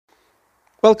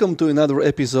Welcome to another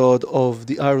episode of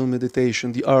the Iron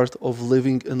Meditation, the art of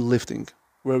living and lifting,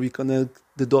 where we connect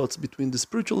the dots between the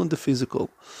spiritual and the physical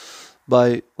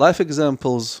by life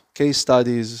examples, case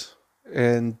studies,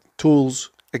 and tools,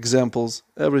 examples,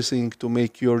 everything to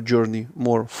make your journey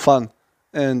more fun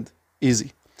and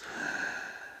easy.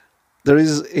 There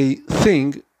is a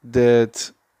thing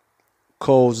that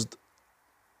caused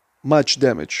much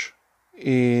damage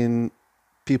in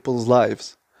people's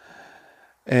lives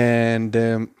and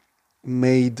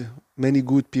made many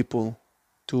good people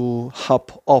to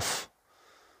hop off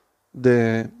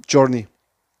the journey,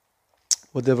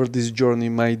 whatever this journey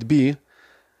might be,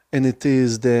 and it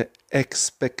is the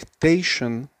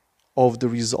expectation of the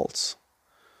results.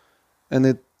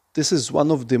 And this is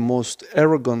one of the most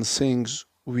arrogant things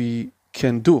we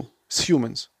can do as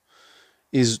humans,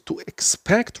 is to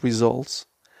expect results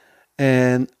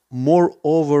and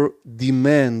moreover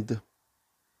demand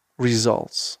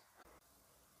results.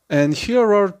 And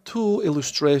here are two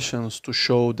illustrations to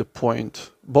show the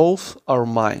point. Both are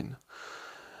mine.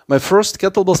 My first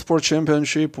kettlebell sport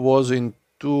championship was in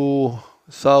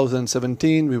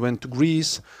 2017. We went to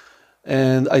Greece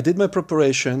and I did my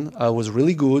preparation. I was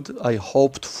really good. I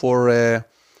hoped for a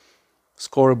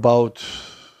score about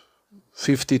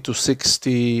 50 to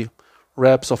 60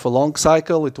 reps of a long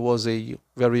cycle. It was a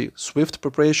very swift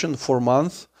preparation, 4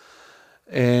 months.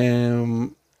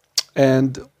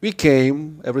 And we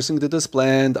came, everything did as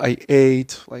planned, I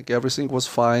ate, like everything was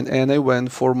fine, and I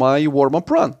went for my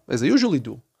warm-up run, as I usually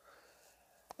do.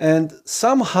 And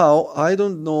somehow, I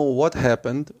don't know what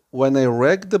happened, when I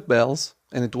racked the bells,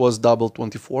 and it was double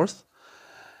 24th,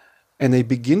 and I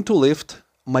begin to lift,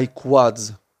 my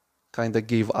quads kind of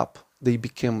gave up. They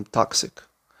became toxic.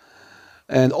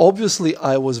 And obviously,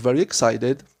 I was very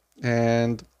excited,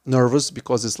 and nervous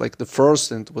because it's like the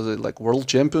first and it was like world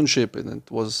championship and it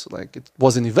was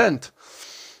an event,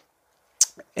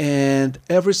 and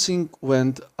everything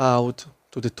went out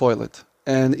to the toilet.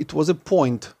 And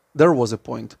there was a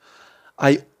point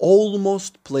I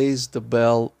almost placed the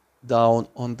bell down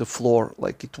on the floor,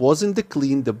 like it wasn't the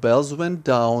clean, the bells went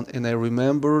down, and I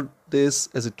remember this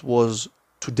as it was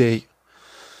today.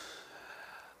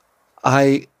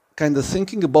 I kind of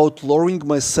thinking about lowering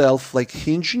myself, like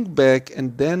hinging back,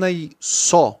 and then I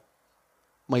saw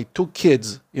my two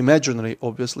kids, imaginary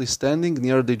obviously, standing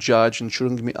near the judge and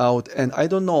cheering me out, and I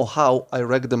don't know how I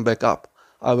racked them back up.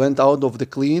 I went out of the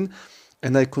clean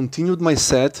and I continued my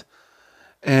set,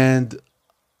 and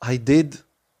I did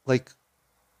like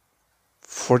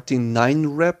 49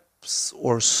 reps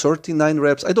or 39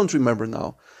 reps, I don't remember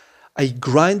now. I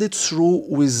grinded through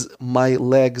with my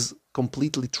legs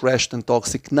completely trashed and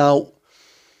toxic. Now,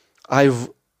 I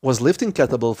was lifting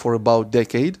kettlebell for about a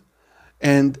decade,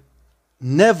 and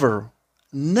never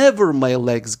my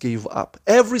legs gave up.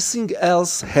 Everything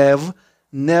else have,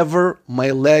 never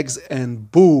my legs,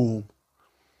 and boom.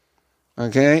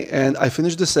 Okay, and I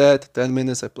finished the set, 10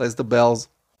 minutes, I placed the bells,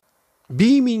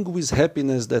 beaming with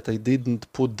happiness that I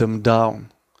didn't put them down.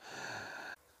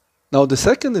 Now, the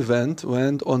second event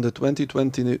went on the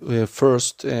 2020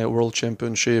 first World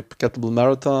Championship Kettlebell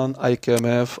Marathon,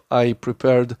 IKMF. I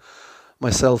prepared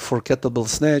myself for kettlebell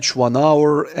snatch 1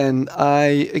 hour, and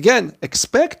I, again,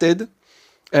 expected,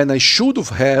 and I should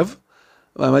have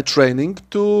my training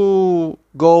to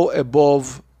go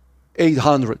above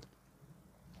 800.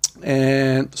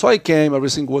 And so I came,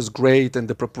 everything was great, and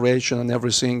the preparation and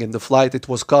everything, and the flight, it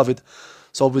was COVID.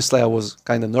 So obviously I was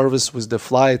kind of nervous with the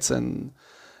flights and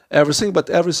everything, but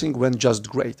everything went just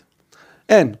great.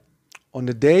 And on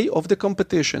the day of the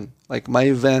competition, like my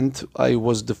event, I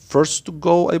was the first to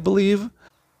go, I believe.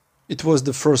 It was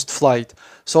the first flight.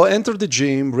 So I entered the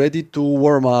gym, ready to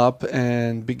warm up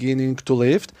and beginning to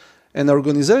lift. And the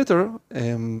organizer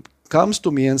comes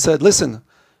to me and said, listen,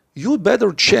 you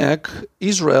better check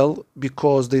Israel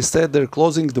because they said they're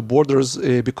closing the borders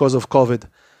because of COVID.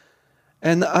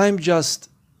 And I'm just,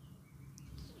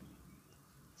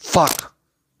 fuck,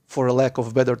 for a lack of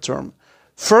a better term.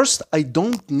 First, I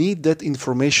don't need that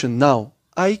information now.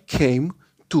 I came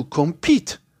to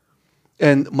compete.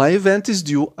 And my event is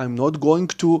due. I'm not going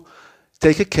to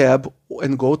take a cab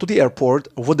and go to the airport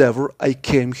or whatever. I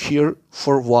came here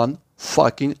for 1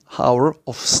 fucking hour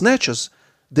of snatches.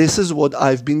 This is what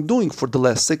I've been doing for the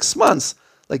last 6 months.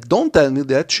 Like, don't tell me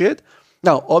that shit.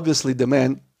 Now, obviously, the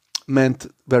man meant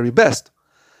very best.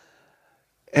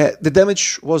 The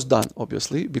damage was done,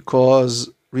 obviously, because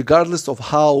regardless of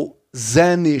how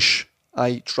zen-ish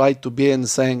I tried to be and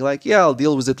saying like, yeah, I'll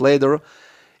deal with it later,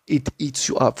 it eats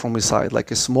you up from inside,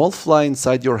 like a small fly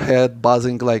inside your head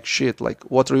buzzing like shit, like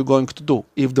what are you going to do?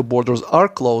 If the borders are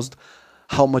closed,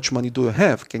 How much money do you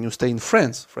have? Can you stay in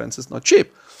France? France is not cheap.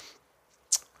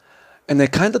 And I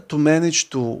kind of to manage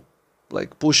to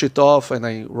like push it off, and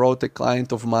I wrote a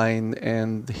client of mine,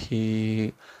 and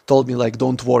he told me like,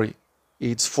 don't worry,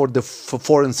 it's for the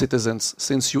foreign citizens.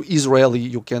 Since you Israeli,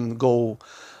 you can go,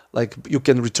 like you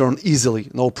can return easily,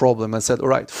 no problem. I said, all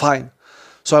right, fine.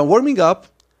 So I'm warming up,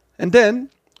 and then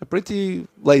a pretty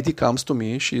lady comes to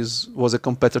me. She was a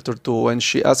competitor too, and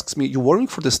she asks me, you warming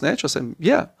for the snatch? I said,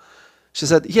 yeah. She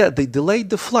said, yeah, they delayed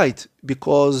the flight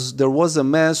because there was a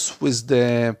mess with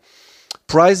the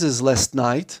prizes last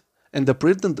night, and the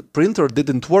printer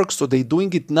didn't work, so they're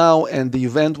doing it now, and the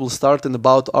event will start in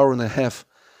about an hour and a half.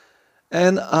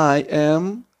 And I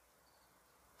am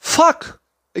fuck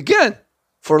again,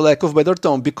 for lack of better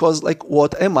term, because like,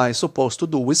 what am I supposed to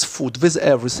do with food, with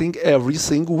everything?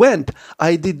 Everything went.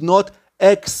 I did not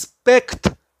expect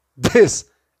this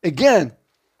again.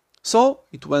 So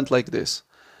it went like this.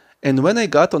 And when I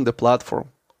got on the platform,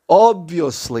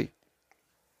 obviously,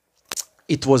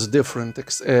 it was a different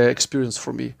experience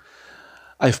for me.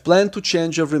 I've planned to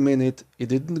change every minute. It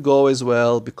didn't go as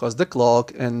well because the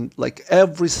clock and like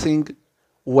everything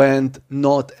went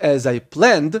not as I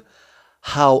planned.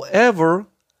 However,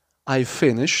 I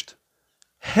finished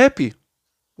happy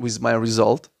with my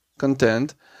result,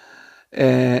 content,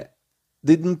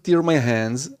 didn't tear my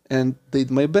hands, and did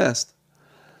my best.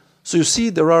 So you see,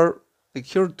 there are like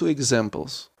here are two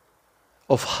examples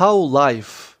of how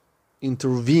life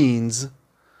intervenes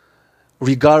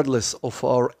regardless of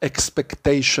our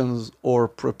expectations or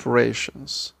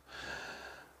preparations.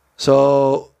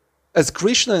 So, as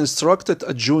Krishna instructed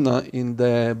Arjuna in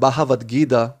the Bhagavad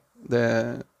Gita,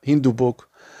 the Hindu book,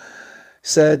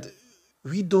 said,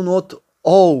 we do not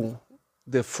owe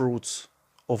the fruits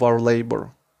of our labor,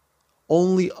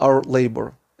 only our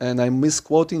labor. And I'm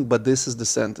misquoting, but this is the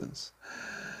sentence,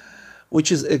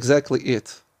 which is exactly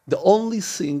it. The only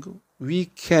thing we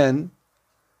can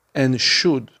and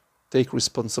should take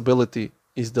responsibility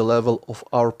is the level of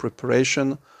our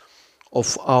preparation,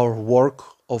 of our work,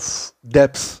 of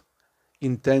depth,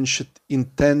 intensity,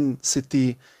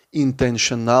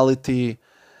 intentionality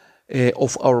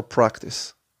of our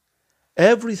practice.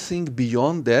 Everything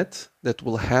beyond that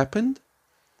will happen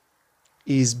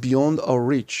is beyond our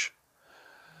reach.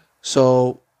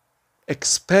 So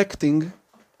expecting,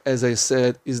 as I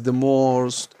said, is the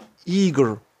most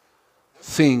eager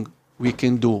thing we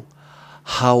can do.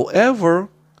 However,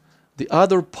 the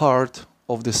other part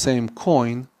of the same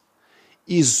coin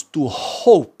is to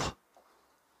hope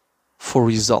for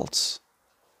results.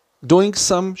 Doing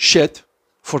some shit,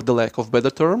 for the lack of better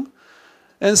term,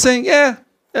 and saying, yeah,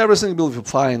 everything will be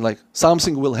fine, like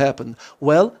something will happen.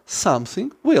 Well,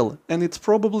 something will, and it's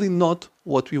probably not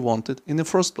what we wanted in the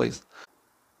first place.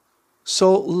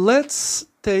 So let's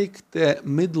take the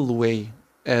middle way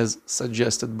as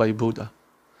suggested by Buddha.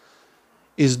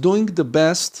 Is doing the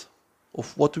best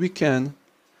of what we can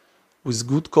with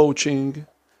good coaching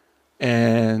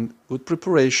and good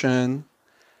preparation,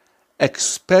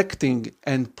 expecting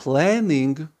and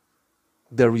planning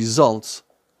the results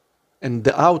and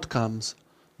the outcomes,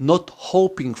 not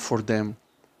hoping for them,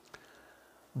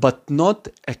 but not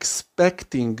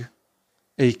expecting,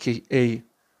 aka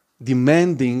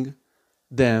demanding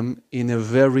them in a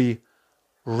very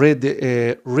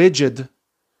rigid,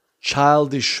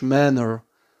 childish manner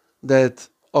that,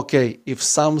 okay, if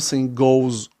something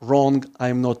goes wrong,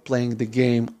 I'm not playing the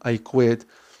game, I quit,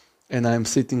 and I'm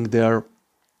sitting there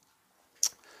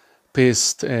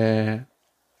pissed on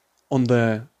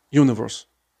the universe,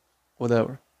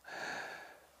 whatever.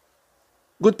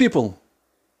 Good people,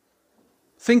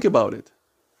 think about it.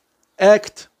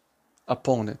 Act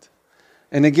upon it.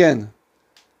 And again,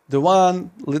 the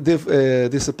one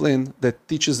discipline that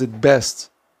teaches it best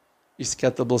is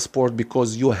kettlebell sport,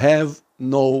 because you have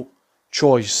no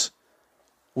choice.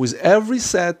 With every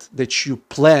set that you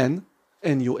plan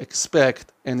and you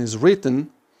expect and is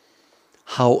written,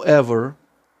 however,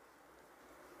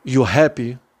 you're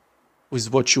happy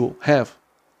with what you have.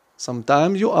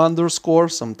 Sometimes you underscore,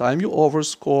 sometimes you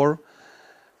overscore,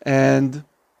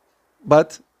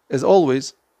 but as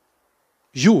always,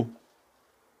 you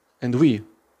and we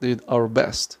did our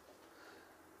best.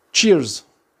 Cheers,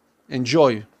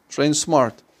 enjoy, train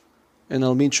smart, and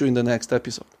I'll meet you in the next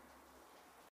episode.